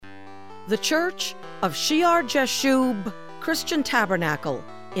The Church of Shear Jashub Christian Tabernacle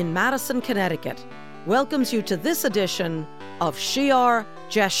in Madison, Connecticut welcomes you to this edition of Shear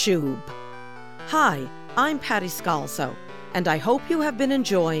Jashub. Hi, I'm Patty Scalzo, and I hope you have been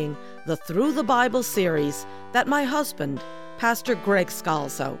enjoying the Through the Bible series that my husband, Pastor Greg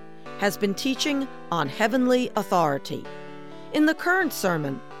Scalzo, has been teaching on heavenly authority. In the current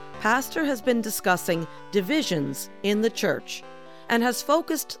sermon, Pastor has been discussing divisions in the church and has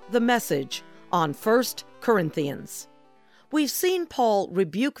focused the message on 1 Corinthians. We've seen Paul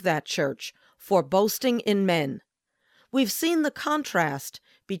rebuke that church for boasting in men. We've seen the contrast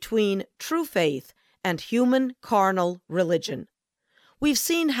between true faith and human carnal religion. We've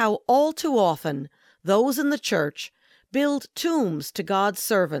seen how all too often those in the church build tombs to God's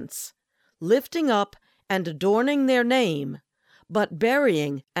servants, lifting up and adorning their name, but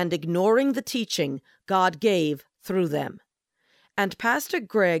burying and ignoring the teaching God gave through them. And Pastor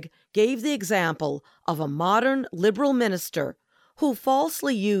Greg gave the example of a modern liberal minister who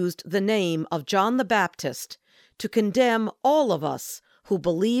falsely used the name of John the Baptist to condemn all of us who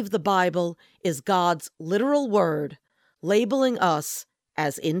believe the Bible is God's literal word, labeling us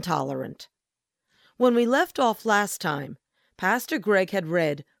as intolerant. When we left off last time, Pastor Greg had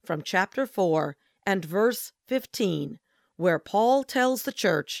read from chapter 4 and verse 15, where Paul tells the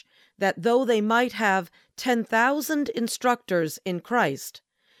church that though they might have 10,000 instructors in Christ,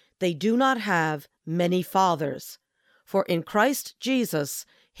 they do not have many fathers. For in Christ Jesus,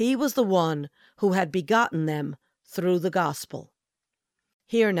 he was the one who had begotten them through the gospel.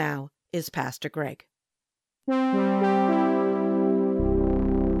 Here now is Pastor Greg.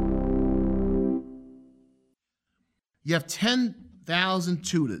 You have 10,000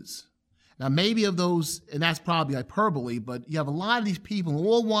 tutors. Now, maybe of those, and that's probably hyperbole, but you have a lot of these people who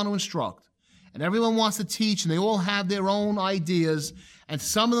all want to instruct, and everyone wants to teach, and they all have their own ideas, and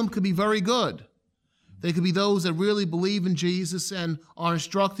some of them could be very good. They could be those that really believe in Jesus and are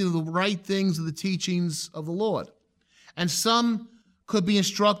instructing of the right things of the teachings of the Lord. And some could be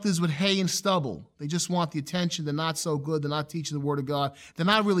instructors with hay and stubble. They just want the attention. They're not so good. They're not teaching the Word of God. They're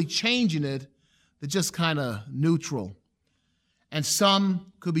not really changing it. They're just kind of neutral. And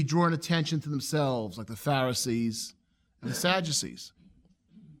some could be drawing attention to themselves, like the Pharisees and the Sadducees.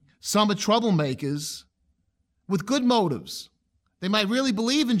 Some are troublemakers with good motives. They might really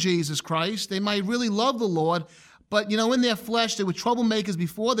believe in Jesus Christ. They might really love the Lord. But, in their flesh, they were troublemakers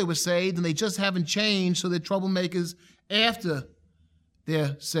before they were saved, and they just haven't changed, so they're troublemakers after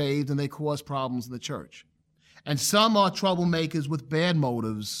they're saved, and they cause problems in the church. And some are troublemakers with bad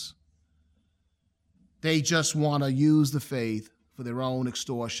motives. They just want to use the faith for their own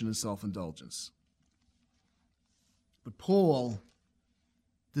extortion and self-indulgence. But Paul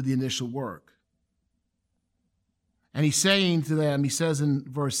did the initial work. And he's saying to them, he says in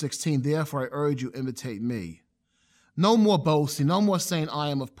verse 16, "Therefore I urge you, imitate me." No more boasting, no more saying I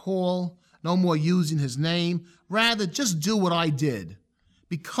am of Paul, no more using his name. Rather, just do what I did.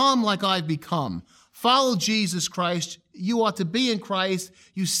 Become like I've become. Follow Jesus Christ. You ought to be in Christ.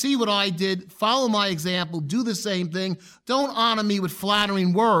 You see what I did. Follow my example. Do the same thing. Don't honor me with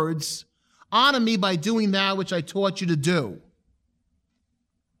flattering words. Honor me by doing that which I taught you to do.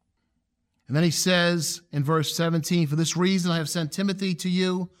 And then he says in verse 17, "For this reason I have sent Timothy to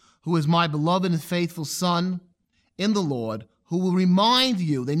you, who is my beloved and faithful son in the Lord, who will remind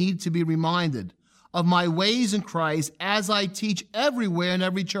you," they need to be reminded, "of my ways in Christ as I teach everywhere in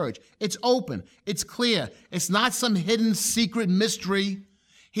every church." It's open. It's clear. It's not some hidden secret mystery.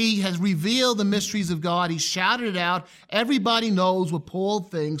 He has revealed the mysteries of God. He shouted it out. Everybody knows what Paul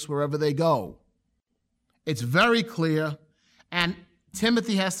thinks wherever they go. It's very clear, and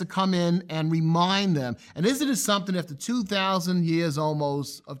Timothy has to come in and remind them. And isn't it something after 2,000 years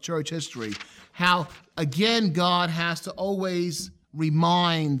almost of church history, how, again, God has to always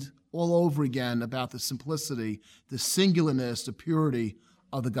remind all over again about the simplicity, the singularness, the purity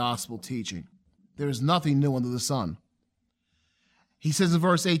of the gospel teaching. There is nothing new under the sun. He says in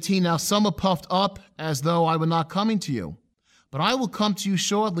verse 18, "Now some are puffed up as though I were not coming to you, but I will come to you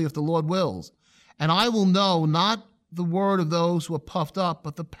shortly if the Lord wills, and I will know not the word of those who are puffed up,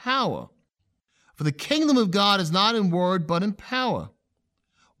 but the power. For the kingdom of God is not in word, but in power.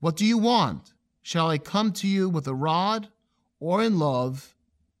 What do you want? Shall I come to you with a rod, or in love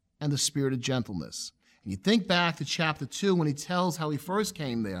and the spirit of gentleness?" And you think back to chapter 2 when he tells how he first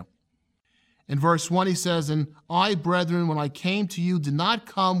came there. In verse 1 he says, "And I, brethren, when I came to you, did not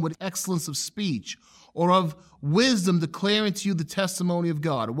come with excellence of speech or of wisdom declaring to you the testimony of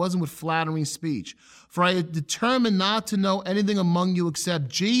God." It wasn't with flattering speech. "For I had determined not to know anything among you except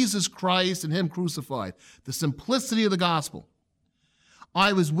Jesus Christ and him crucified," the simplicity of the gospel.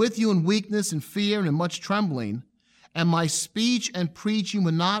 I was with you in weakness and fear and in much trembling, and my speech and preaching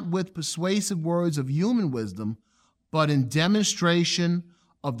were not with persuasive words of human wisdom, but in demonstration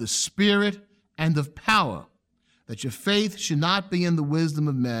of the Spirit and of power, that your faith should not be in the wisdom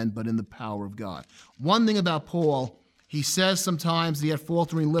of men, but in the power of God. One thing about Paul, he says sometimes he had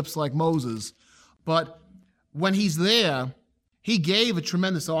faltering lips like Moses, but when he's there, he gave a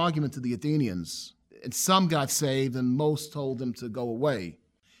tremendous argument to the Athenians, and some got saved and most told him to go away.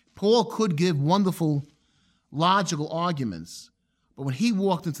 Paul could give wonderful logical arguments, but when he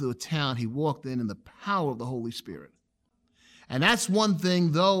walked into the town, he walked in the power of the Holy Spirit. And that's one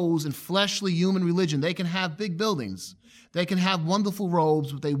thing, those in fleshly human religion, they can have big buildings, they can have wonderful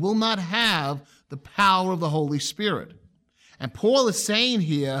robes, but they will not have the power of the Holy Spirit. And Paul is saying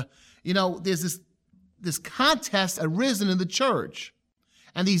here, there's this contest arisen in the church,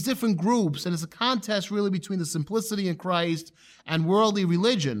 and these different groups, and it's a contest really between the simplicity in Christ and worldly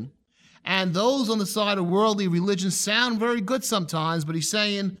religion. And those on the side of worldly religion sound very good sometimes, but he's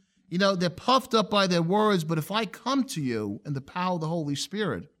saying, they're puffed up by their words, but if I come to you in the power of the Holy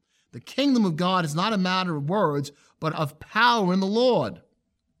Spirit, the kingdom of God is not a matter of words, but of power in the Lord.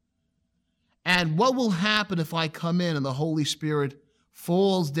 And what will happen if I come in and the Holy Spirit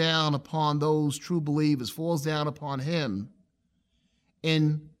falls down upon those true believers, falls down upon him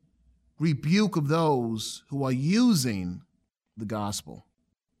in rebuke of those who are using the gospel?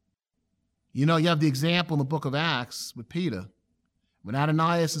 You have the example in the book of Acts with Peter, when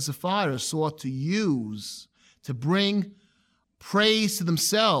Ananias and Sapphira sought to bring praise to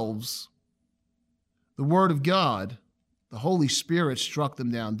themselves, the word of God, the Holy Spirit struck them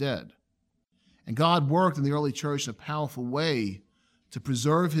down dead. And God worked in the early church in a powerful way to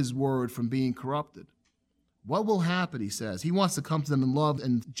preserve his word from being corrupted. What will happen, he says? He wants to come to them in love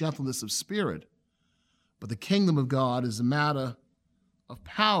and gentleness of spirit. But the kingdom of God is a matter of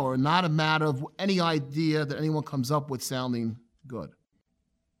power, not a matter of any idea that anyone comes up with sounding good.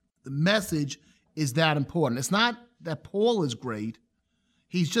 The message is that important. It's not that Paul is great.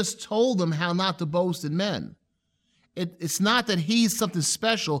 He's just told them how not to boast in men. It's not that he's something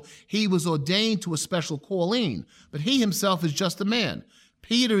special. He was ordained to a special calling, but he himself is just a man.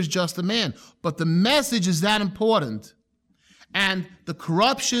 Peter is just a man. But the message is that important. And the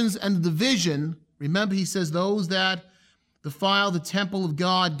corruptions and the division, remember he says those that defile the temple of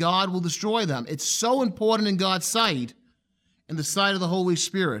God, God will destroy them. It's so important in God's sight, in the sight of the Holy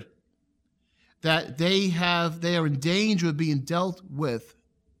Spirit, that they are in danger of being dealt with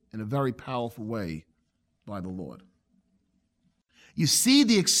in a very powerful way by the Lord. You see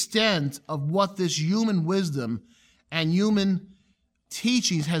the extent of what this human wisdom and human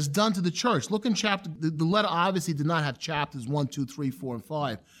teachings has done to the church. Look in the letter obviously did not have chapters 1, 2, 3, 4, and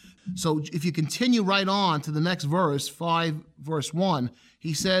 5. So if you continue right on to the next verse, 5, verse 1,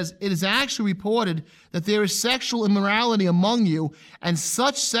 he says, it is actually reported that there is sexual immorality among you, and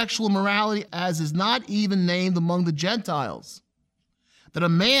such sexual immorality as is not even named among the Gentiles, that a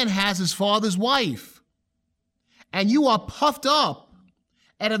man has his father's wife. And you are puffed up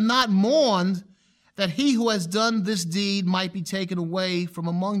and have not mourned that he who has done this deed might be taken away from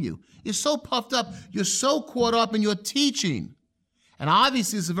among you. You're so puffed up. You're so caught up in your teaching. And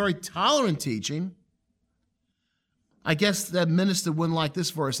obviously it's a very tolerant teaching. I guess that minister wouldn't like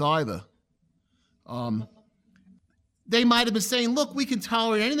this verse either. They might have been saying, look, we can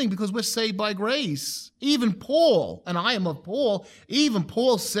tolerate anything because we're saved by grace. Even Paul, and I am of Paul, even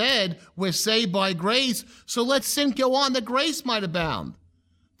Paul said we're saved by grace, so let sin go on that grace might abound.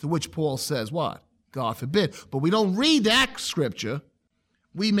 To which Paul says what? God forbid. But we don't read that scripture.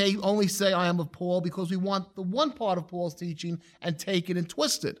 We may only say I am of Paul because we want the one part of Paul's teaching and take it and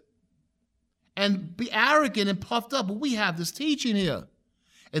twist it. And be arrogant and puffed up. But we have this teaching here.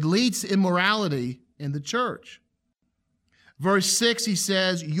 It leads to immorality in the church. Verse 6, he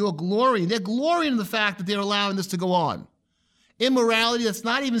says, you're glorying. They're glorying in the fact that they're allowing this to go on. Immorality that's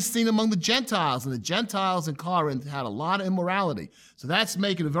not even seen among the Gentiles. And the Gentiles in Corinth had a lot of immorality. So that's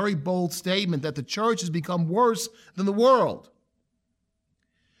making a very bold statement that the church has become worse than the world.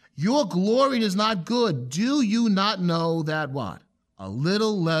 Your glorying is not good. Do you not know that what? A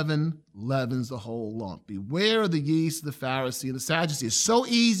little leaven leavens the whole lump. Beware of the yeast of the Pharisee and the Sadducee. It's so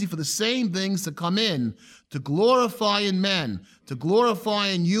easy for the same things to come in, to glorify in men, to glorify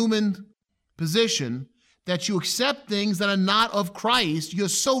in human position, that you accept things that are not of Christ. You're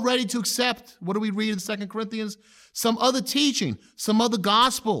so ready to accept, what do we read in 2 Corinthians? Some other teaching, some other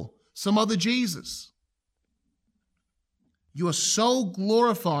gospel, some other Jesus. You are so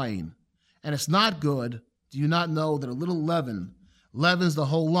glorifying, and it's not good. Do you not know that a little leaven leavens the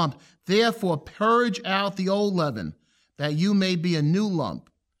whole lump? Therefore, purge out the old leaven, that you may be a new lump,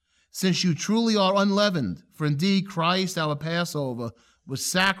 since you truly are unleavened. For indeed Christ, our Passover, was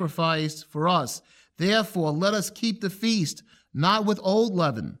sacrificed for us. Therefore, let us keep the feast, not with old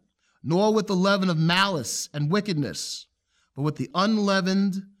leaven, nor with the leaven of malice and wickedness, but with the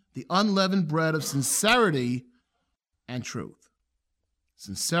unleavened bread of sincerity and truth.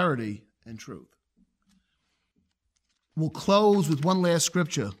 Sincerity and truth. We'll close with one last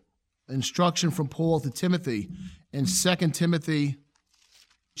scripture, instruction from Paul to Timothy in 2 Timothy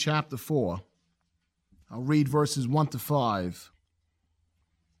chapter 4. I'll read verses 1 to 5.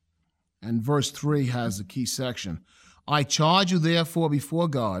 And verse 3 has the key section. I charge you therefore before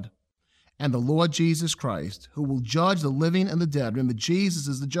God and the Lord Jesus Christ, who will judge the living and the dead. Remember, Jesus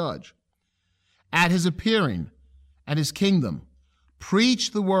is the judge. At his appearing, at his kingdom,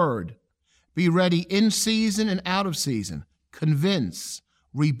 preach the word. Be ready in season and out of season. Convince,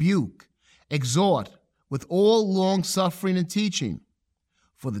 rebuke, exhort with all long-suffering and teaching.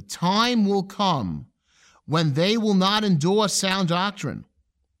 For the time will come when they will not endure sound doctrine,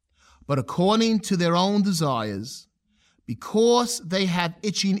 but according to their own desires, because they have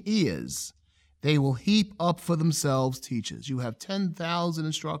itching ears, they will heap up for themselves teachers. You have 10,000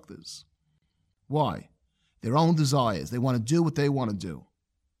 instructors. Why? Their own desires. They want to do what they want to do.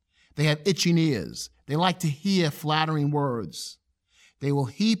 They have itching ears. They like to hear flattering words. They will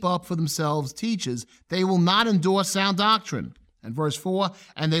heap up for themselves teachers. They will not endure sound doctrine. And verse 4,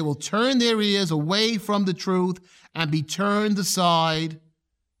 and they will turn their ears away from the truth and be turned aside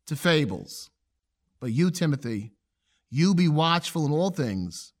to fables. But you, Timothy, you be watchful in all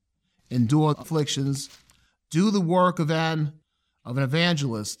things, endure afflictions, do the work of an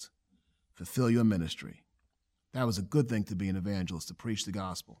evangelist, fulfill your ministry. That was a good thing to be an evangelist, to preach the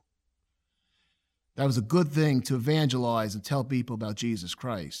gospel. That was a good thing to evangelize and tell people about Jesus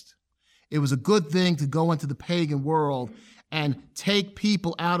Christ. It was a good thing to go into the pagan world and take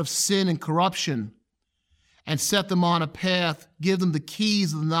people out of sin and corruption and set them on a path, give them the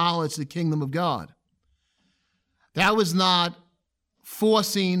keys of the knowledge of the kingdom of God. That was not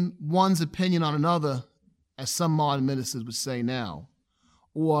forcing one's opinion on another, as some modern ministers would say now,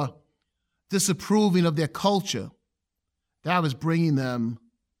 or disapproving of their culture. That was bringing them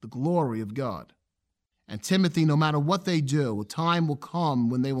the glory of God. And Timothy, no matter what they do, a time will come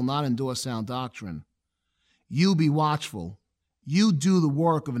when they will not endure sound doctrine. You be watchful. You do the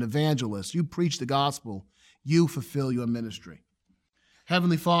work of an evangelist. You preach the gospel. You fulfill your ministry.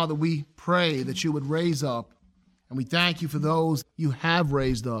 Heavenly Father, we pray that you would raise up, and we thank you for those you have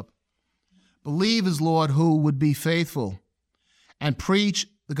raised up, believers, Lord, who would be faithful and preach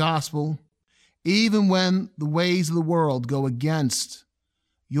the gospel even when the ways of the world go against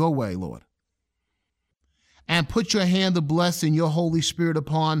your way, Lord. And put your hand of blessing, your Holy Spirit,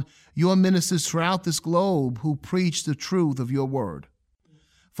 upon your ministers throughout this globe who preach the truth of your word.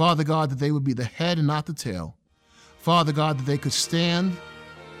 Father God, that they would be the head and not the tail. Father God, that they could stand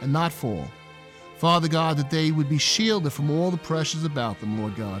and not fall. Father God, that they would be shielded from all the pressures about them,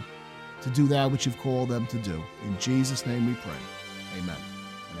 Lord God, to do that which you've called them to do. In Jesus' name we pray. Amen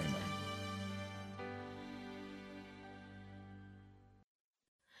and amen.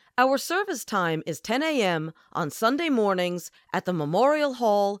 Our service time is 10 a.m. on Sunday mornings at the Memorial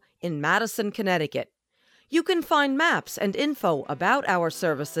Hall in Madison, Connecticut. You can find maps and info about our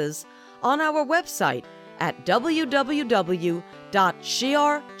services on our website at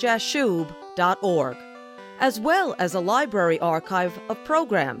www.shiarjashub.org, as well as a library archive of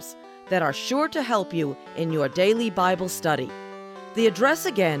programs that are sure to help you in your daily Bible study. The address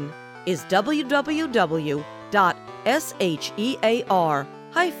again is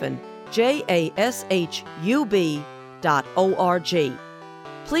www.shiar-jashub.org.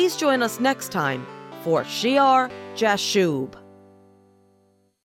 Please join us next time for Shiar Jashub.